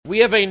we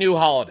have a new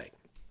holiday.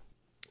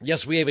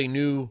 Yes, we have a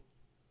new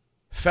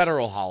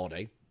federal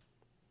holiday.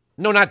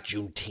 No, not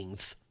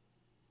Juneteenth.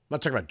 I'm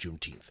not talking about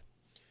Juneteenth.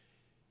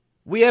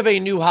 We have a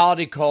new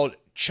holiday called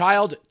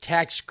Child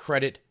Tax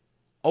Credit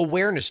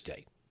Awareness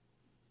Day.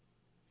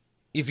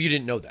 If you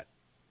didn't know that.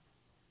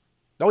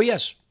 Oh,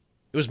 yes.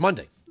 It was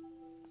Monday.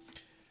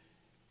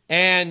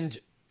 And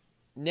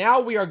now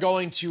we are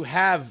going to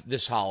have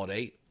this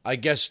holiday, I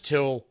guess,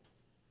 till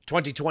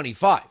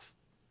 2025.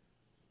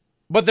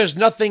 But there's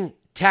nothing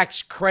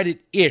tax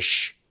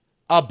credit-ish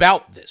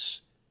about this.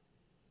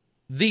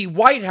 The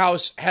White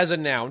House has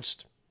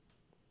announced,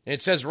 and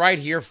it says right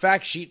here,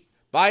 fact sheet,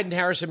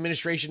 Biden-Harris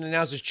administration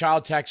announces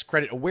Child Tax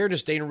Credit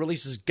Awareness Day and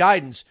releases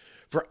guidance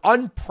for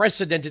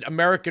unprecedented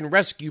American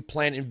Rescue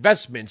Plan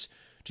investments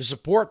to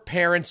support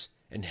parents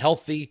and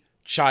healthy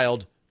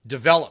child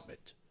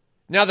development.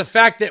 Now, the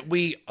fact that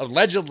we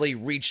allegedly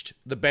reached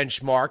the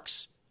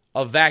benchmarks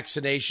of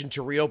vaccination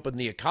to reopen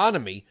the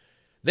economy,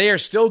 they are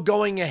still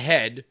going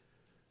ahead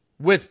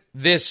with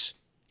this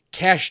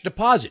cash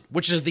deposit,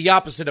 which is the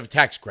opposite of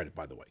tax credit,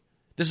 by the way.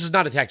 This is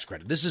not a tax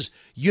credit. This is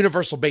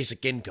universal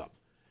basic income.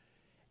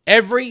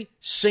 Every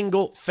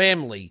single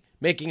family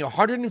making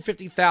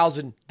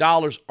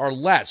 $150,000 or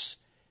less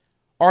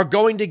are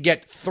going to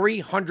get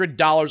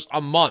 $300 a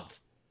month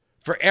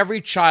for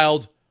every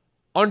child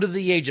under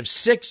the age of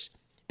 6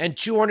 and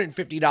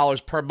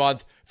 $250 per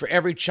month for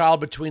every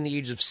child between the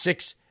ages of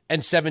 6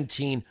 and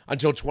 17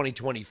 until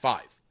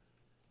 2025.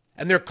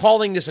 And they're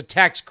calling this a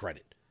tax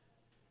credit.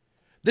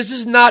 This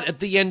is not at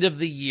the end of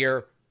the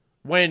year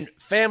when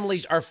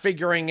families are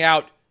figuring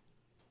out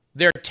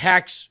their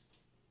tax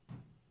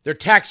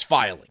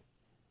filing,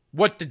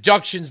 what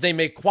deductions they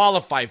may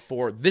qualify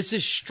for. This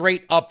is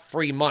straight up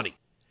free money.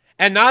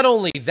 And not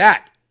only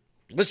that,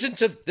 listen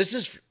to this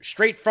is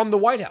straight from the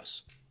White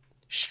House.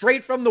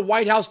 Straight from the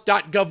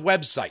whitehouse.gov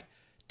website.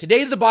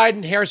 Today, the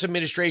Biden-Harris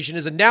administration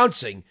is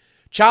announcing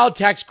Child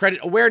Tax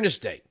Credit Awareness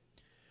Day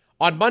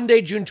on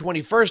Monday, June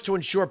 21st, to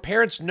ensure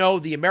parents know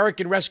the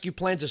American Rescue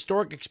Plan's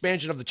historic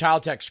expansion of the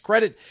child tax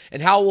credit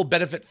and how it will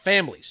benefit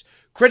families.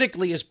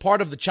 Critically, as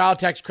part of the Child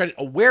Tax Credit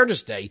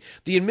Awareness Day,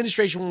 the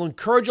administration will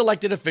encourage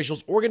elected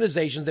officials,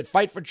 organizations that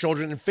fight for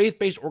children, and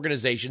faith-based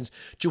organizations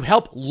to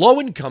help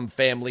low-income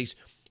families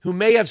who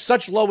may have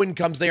such low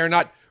incomes they are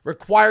not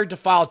required to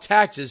file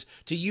taxes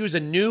to use a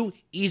new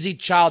Easy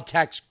Child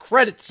Tax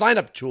Credit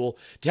sign-up tool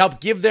to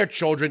help give their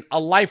children a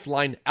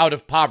lifeline out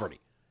of poverty.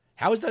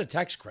 How is that a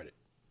tax credit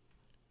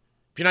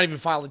if you're not even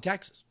filing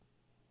taxes?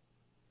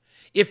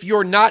 If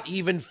you're not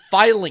even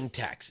filing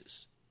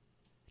taxes,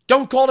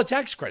 don't call it a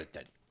tax credit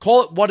then.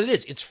 Call it what it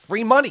is. It's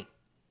free money.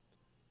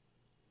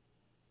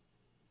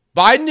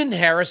 Biden and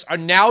Harris are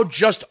now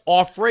just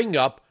offering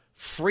up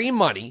free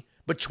money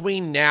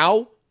between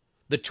now,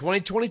 the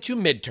 2022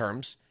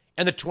 midterms,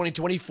 and the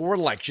 2024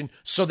 election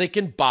so they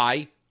can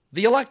buy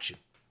the election.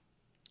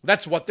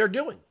 That's what they're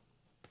doing.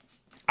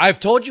 I've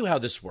told you how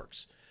this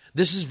works.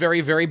 This is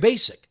very, very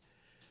basic.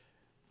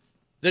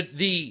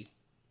 The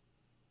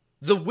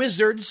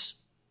wizards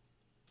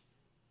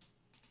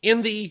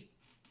in the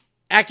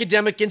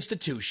academic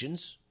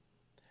institutions,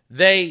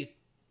 they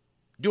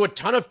do a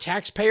ton of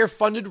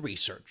taxpayer-funded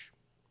research,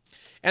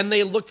 and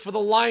they look for the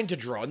line to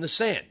draw in the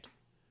sand.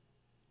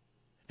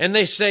 And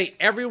they say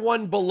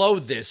everyone below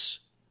this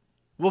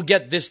will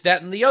get this,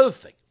 that, and the other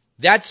thing.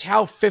 That's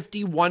how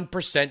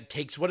 51%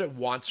 takes what it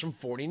wants from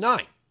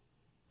 49.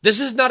 This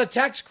is not a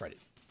tax credit.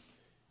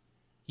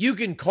 You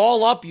can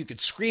call up, you could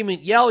scream and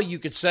yell, you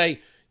could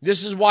say,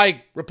 this is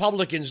why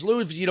Republicans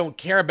lose, you don't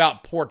care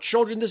about poor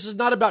children. This is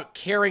not about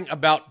caring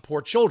about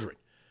poor children.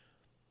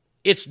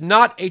 It's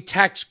not a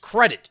tax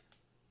credit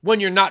when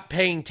you're not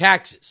paying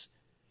taxes.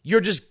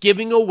 You're just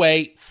giving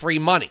away free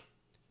money.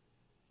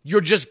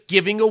 You're just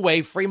giving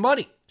away free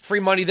money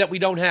that we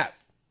don't have.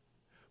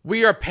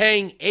 We are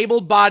paying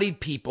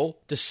able-bodied people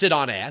to sit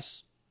on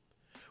ass.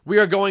 We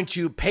are going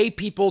to pay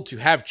people to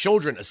have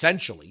children,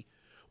 essentially.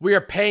 We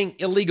are paying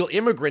illegal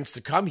immigrants to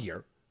come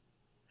here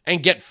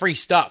and get free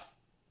stuff.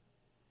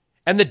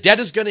 And the debt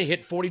is going to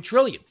hit $40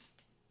 trillion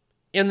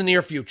in the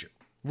near future.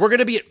 We're going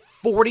to be at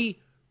 $40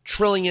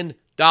 trillion.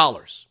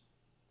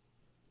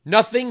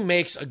 Nothing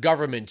makes a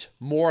government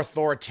more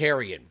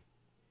authoritarian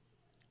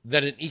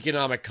than an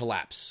economic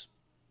collapse.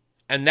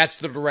 And that's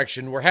the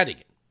direction we're heading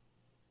in.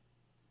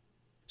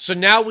 So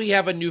now we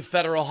have a new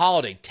federal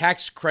holiday,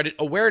 Tax Credit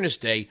Awareness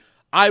Day.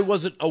 I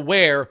wasn't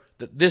aware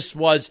that this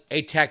was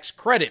a tax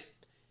credit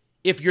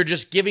if you're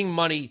just giving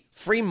money,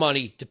 free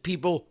money, to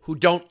people who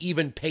don't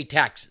even pay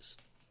taxes.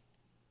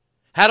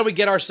 How do we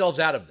get ourselves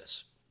out of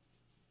this?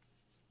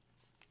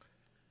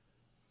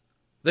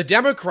 The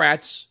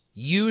Democrats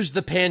used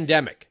the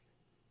pandemic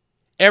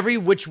every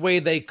which way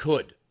they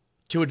could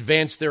to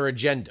advance their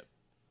agenda.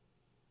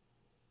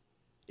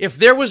 If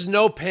there was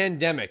no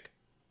pandemic,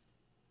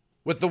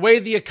 with the way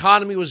the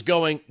economy was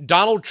going,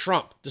 Donald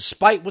Trump,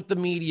 despite what the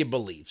media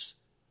believes,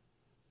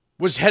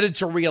 was headed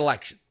to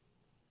re-election.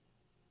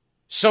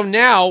 So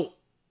now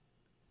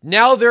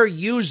they're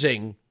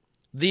using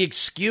the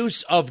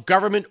excuse of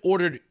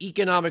government-ordered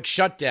economic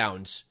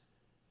shutdowns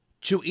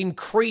to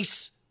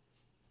increase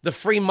the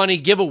free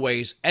money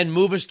giveaways and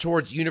move us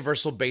towards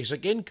universal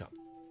basic income.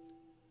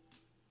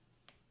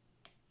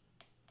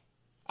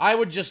 I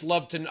would just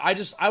love to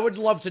I would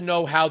love to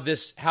know how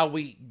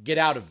we get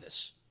out of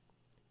this.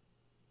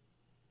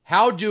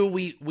 How do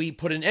we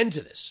put an end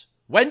to this?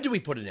 When do we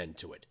put an end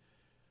to it?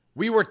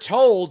 We were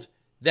told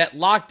that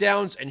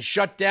lockdowns and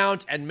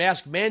shutdowns and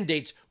mask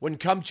mandates would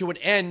come to an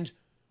end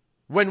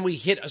when we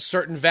hit a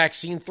certain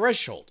vaccine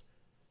threshold.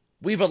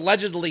 We've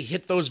allegedly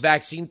hit those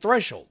vaccine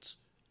thresholds.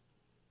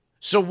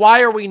 So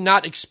why are we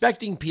not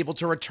expecting people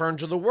to return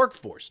to the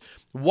workforce?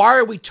 Why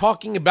are we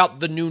talking about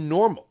the new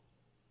normal?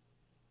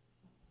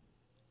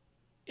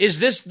 Is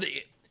this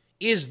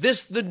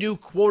the new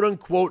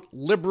quote-unquote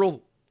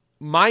liberal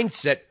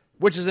mindset,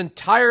 which is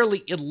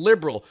entirely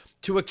illiberal,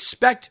 to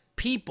expect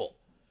people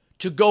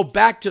to go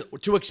back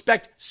to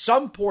expect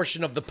some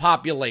portion of the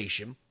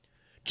population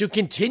to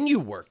continue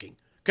working?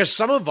 Because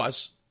some of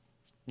us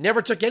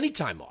never took any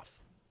time off.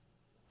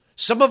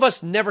 Some of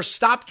us never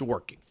stopped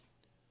working.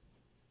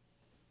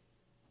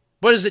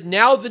 But is it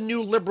now the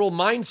new liberal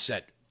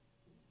mindset,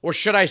 or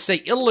should I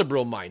say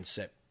illiberal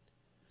mindset,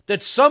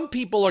 that some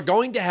people are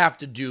going to have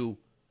to do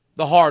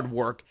the hard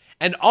work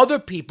and other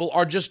people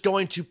are just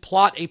going to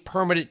plot a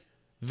permanent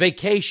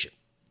vacation?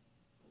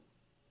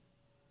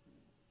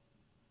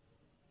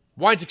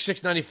 Weinzig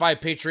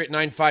 695, Patriot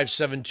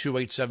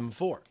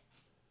 957-2874.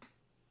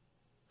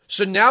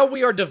 So now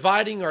we are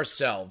dividing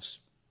ourselves.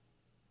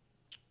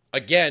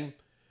 Again,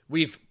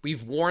 we've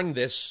warned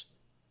this.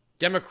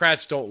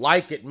 Democrats don't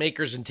like it,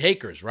 makers and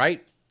takers,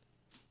 right?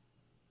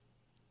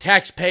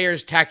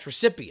 Taxpayers, tax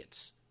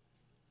recipients.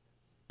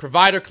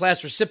 Provider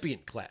class,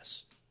 recipient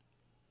class.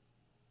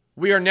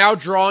 We are now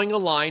drawing a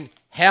line.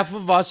 Half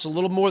of us, a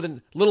little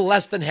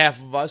less than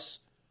half of us,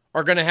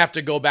 are going to have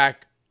to go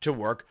back to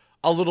work.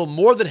 A little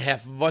more than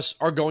half of us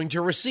are going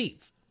to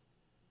receive.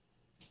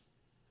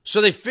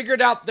 So they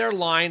figured out their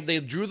line. They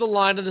drew the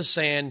line in the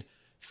sand.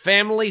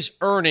 Families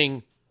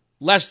earning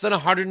less than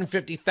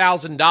 $150,000,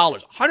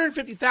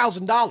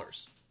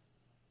 $150,000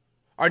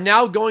 are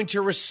now going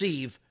to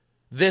receive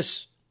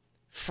this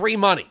free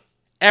money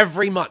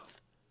every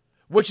month,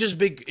 which is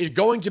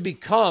going to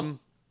become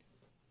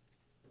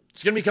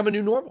a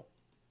new normal.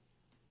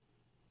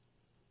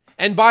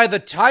 And by the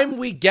time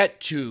we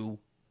get to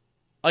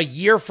a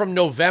year from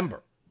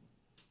November,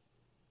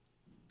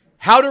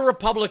 how do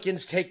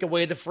Republicans take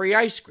away the free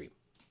ice cream?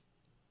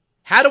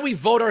 How do we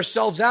vote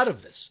ourselves out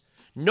of this?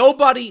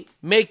 Nobody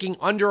making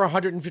under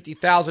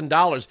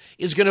 $150,000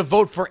 is going to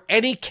vote for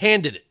any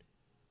candidate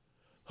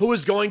who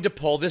is going to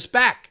pull this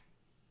back.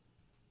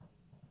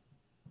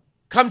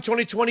 Come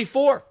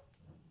 2024.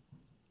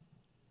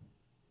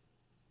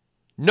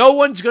 No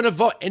one's going to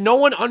vote, and no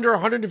one under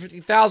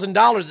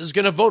 $150,000 is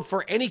going to vote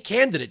for any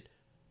candidate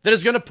that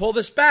is going to pull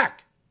this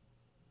back.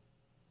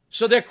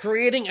 So they're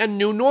creating a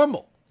new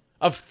normal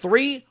of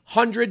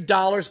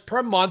 $300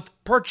 per month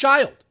per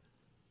child.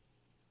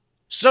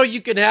 So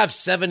you can have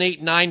 7,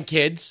 8, 9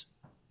 kids.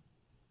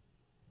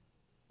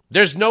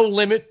 There's no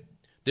limit.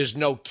 There's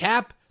no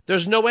cap.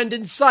 There's no end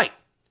in sight.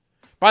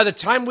 By the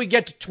time we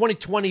get to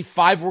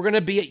 2025, we're going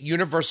to be at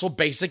universal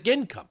basic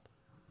income.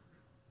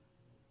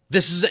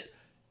 This is it.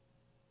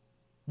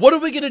 What are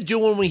we going to do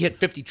when we hit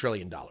 $50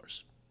 trillion?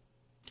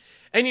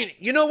 And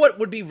you know what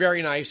would be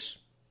very nice?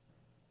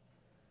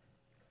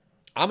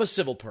 I'm a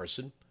civil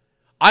person.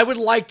 I would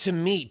like to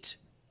meet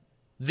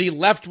the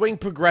left-wing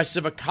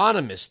progressive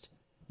economist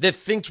that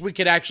thinks we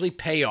could actually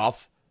pay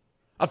off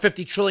a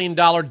 $50 trillion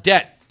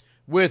debt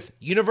with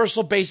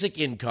universal basic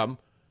income,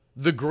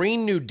 the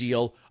Green New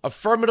Deal,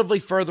 affirmatively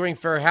furthering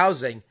fair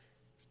housing,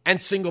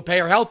 and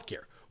single-payer health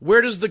care.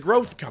 Where does the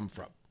growth come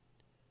from?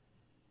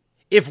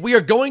 If we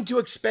are going to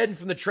expend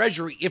from the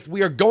Treasury, if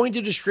we are going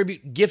to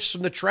distribute gifts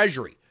from the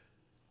Treasury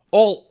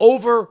all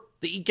over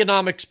the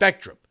economic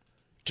spectrum,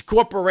 to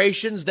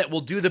corporations that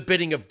will do the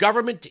bidding of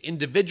government, to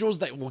individuals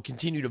that will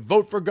continue to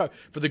vote for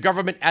the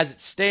government as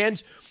it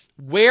stands,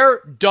 where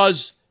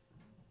does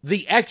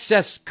the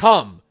excess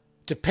come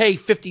to pay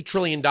 $50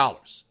 trillion?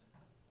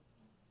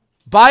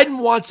 Biden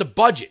wants a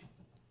budget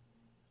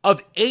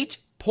of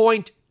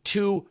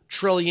 $8.2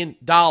 trillion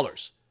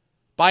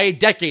by a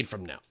decade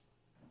from now.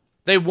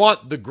 They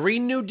want the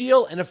Green New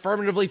Deal and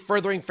affirmatively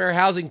furthering fair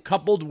housing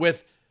coupled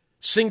with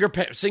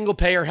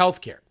single-payer health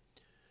care.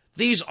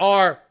 These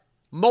are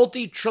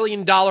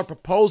multi-trillion-dollar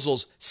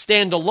proposals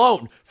stand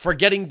alone,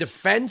 forgetting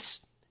defense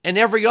and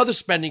every other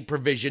spending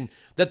provision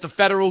that the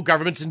federal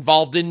government's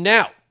involved in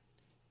now.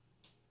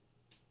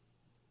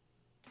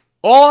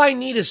 All I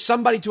need is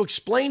somebody to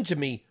explain to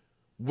me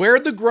where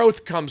the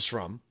growth comes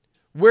from,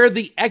 where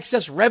the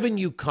excess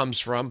revenue comes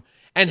from,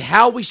 and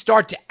how we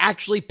start to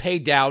actually pay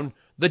down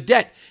the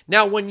debt.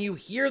 Now, when you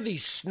hear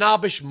these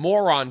snobbish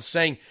morons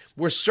saying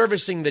we're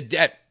servicing the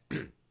debt,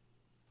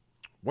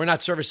 we're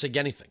not servicing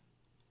anything.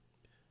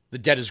 The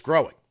debt is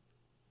growing.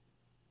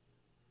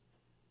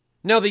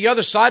 Now, the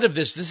other side of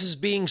this is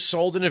being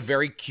sold in a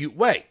very cute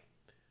way.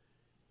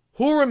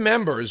 Who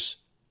remembers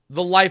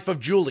the life of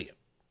Julia?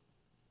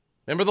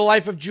 Remember the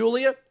life of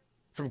Julia?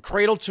 from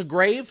cradle to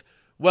grave.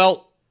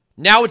 Well,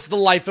 now it's the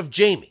life of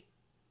Jamie.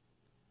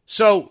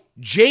 So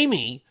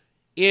Jamie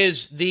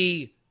is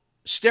the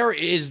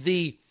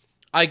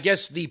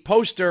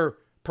poster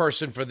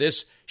person for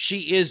this.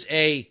 She is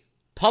a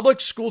public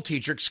school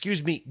teacher,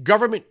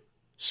 government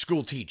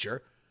school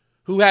teacher,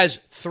 who has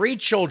 3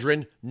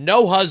 children,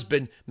 no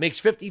husband,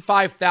 makes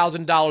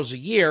 $55,000 a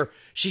year.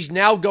 She's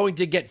now going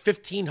to get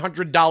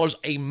 $1,500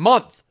 a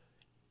month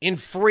in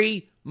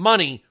free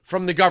money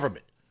from the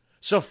government.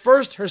 So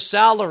first, her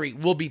salary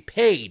will be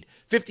paid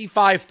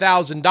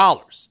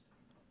 $55,000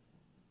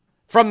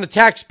 from the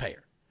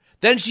taxpayer.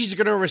 Then she's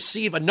going to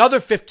receive another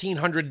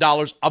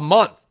 $1,500 a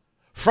month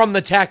from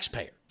the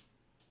taxpayer.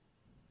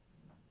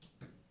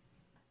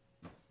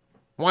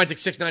 Winds at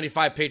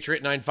 $6.95,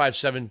 Patriot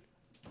 957.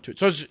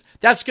 So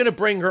that's going to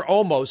bring her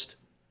that's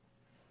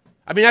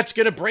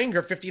going to bring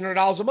her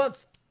 $1,500 a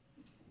month.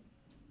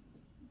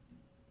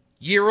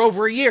 Year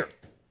over year.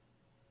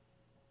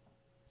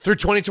 Through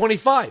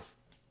 2025.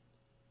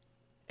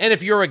 And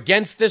if you're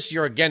against this,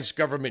 you're against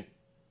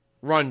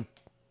government-run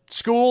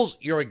schools,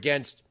 you're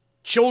against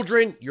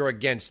children, you're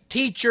against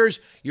teachers,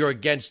 you're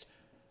against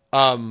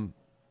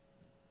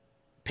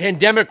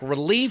pandemic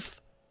relief.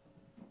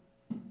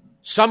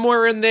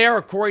 Somewhere in there,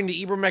 according to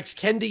Ibram X.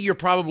 Kendi, you're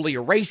probably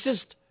a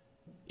racist,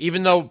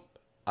 even though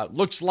it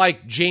looks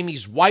like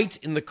Jamie's white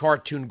in the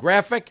cartoon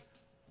graphic.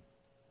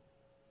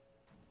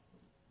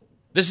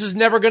 This is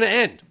never going to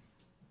end.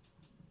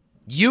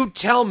 You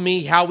tell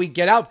me how we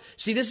get out.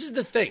 See, this is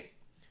the thing.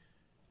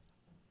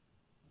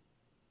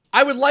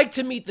 I would like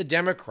to meet the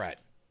Democrat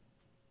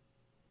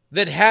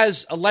that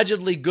has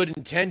allegedly good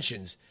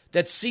intentions,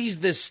 that sees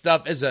this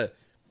stuff as a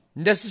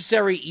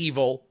necessary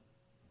evil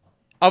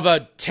of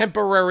a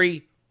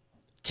temporary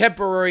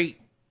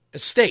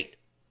estate.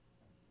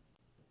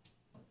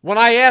 When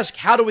I ask,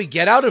 how do we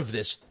get out of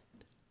this?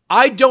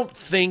 I don't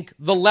think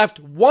the left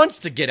wants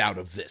to get out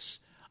of this.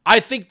 I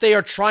think they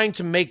are trying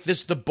to make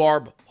this the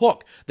barb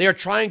hook. They are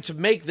trying to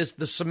make this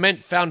the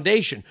cement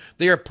foundation.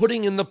 They are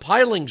putting in the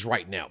pilings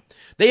right now.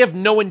 They have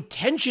no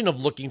intention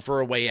of looking for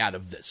a way out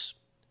of this.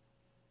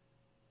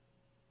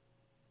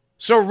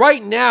 So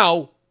right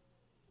now,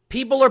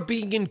 people are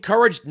being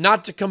encouraged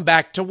not to come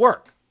back to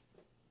work.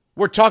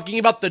 We're talking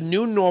about the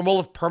new normal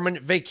of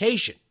permanent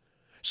vacation.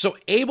 So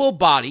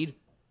able-bodied,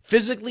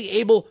 physically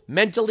able,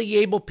 mentally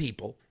able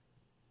people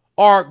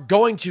are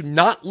going to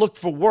not look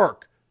for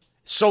work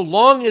so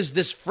long as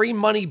this free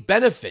money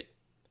benefit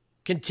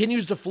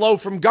continues to flow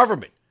from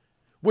government,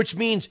 which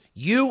means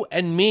you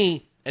and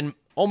me and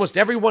almost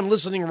everyone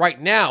listening right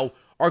now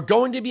are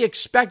going to be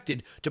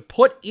expected to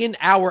put in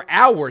our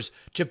hours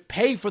to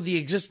pay for the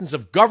existence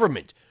of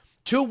government,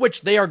 to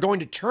which they are going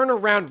to turn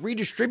around,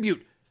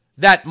 redistribute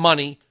that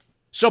money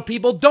so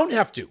people don't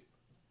have to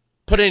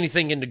put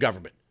anything into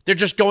government. They're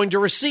just going to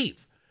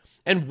receive.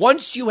 And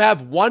once you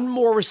have one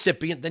more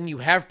recipient than you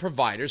have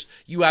providers,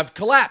 you have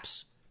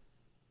collapse.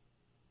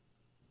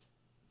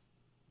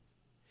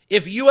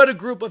 If you had a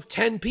group of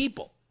 10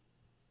 people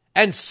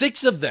and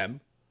 6 of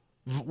them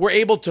were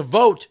able to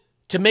vote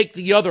to make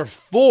the other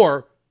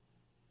 4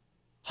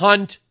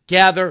 hunt,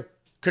 gather,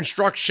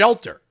 construct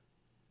shelter,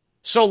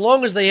 so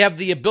long as they have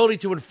the ability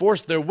to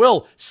enforce their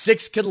will,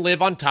 6 can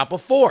live on top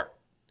of 4.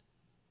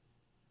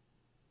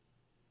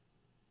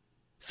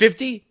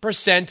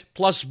 50%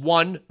 plus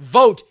 1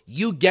 vote,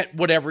 you get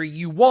whatever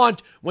you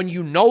want when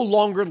you no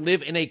longer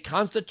live in a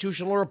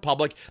constitutional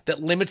republic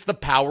that limits the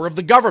power of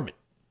the government.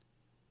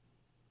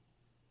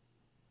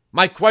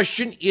 My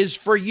question is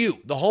for you.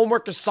 The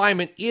homework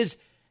assignment is,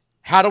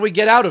 how do we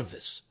get out of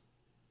this?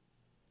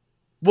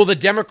 Will the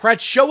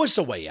Democrats show us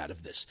a way out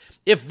of this?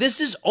 If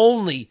this is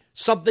only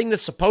something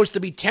that's supposed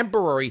to be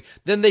temporary,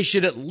 then they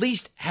should at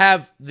least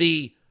have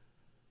the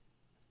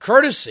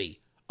courtesy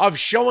of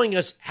showing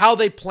us how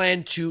they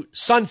plan to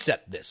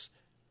sunset this.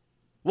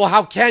 Well,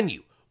 how can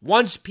you?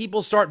 Once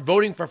people start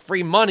voting for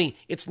free money,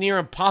 it's near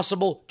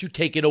impossible to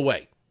take it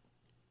away.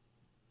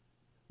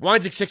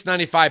 Winds at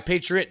 695,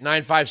 Patriot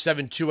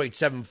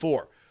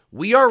 957-2874.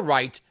 We are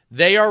right.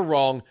 They are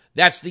wrong.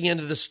 That's the end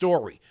of the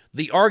story.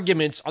 The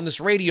arguments on this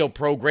radio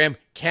program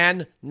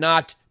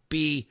cannot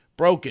be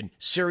broken.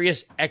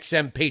 Sirius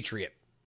XM Patriot.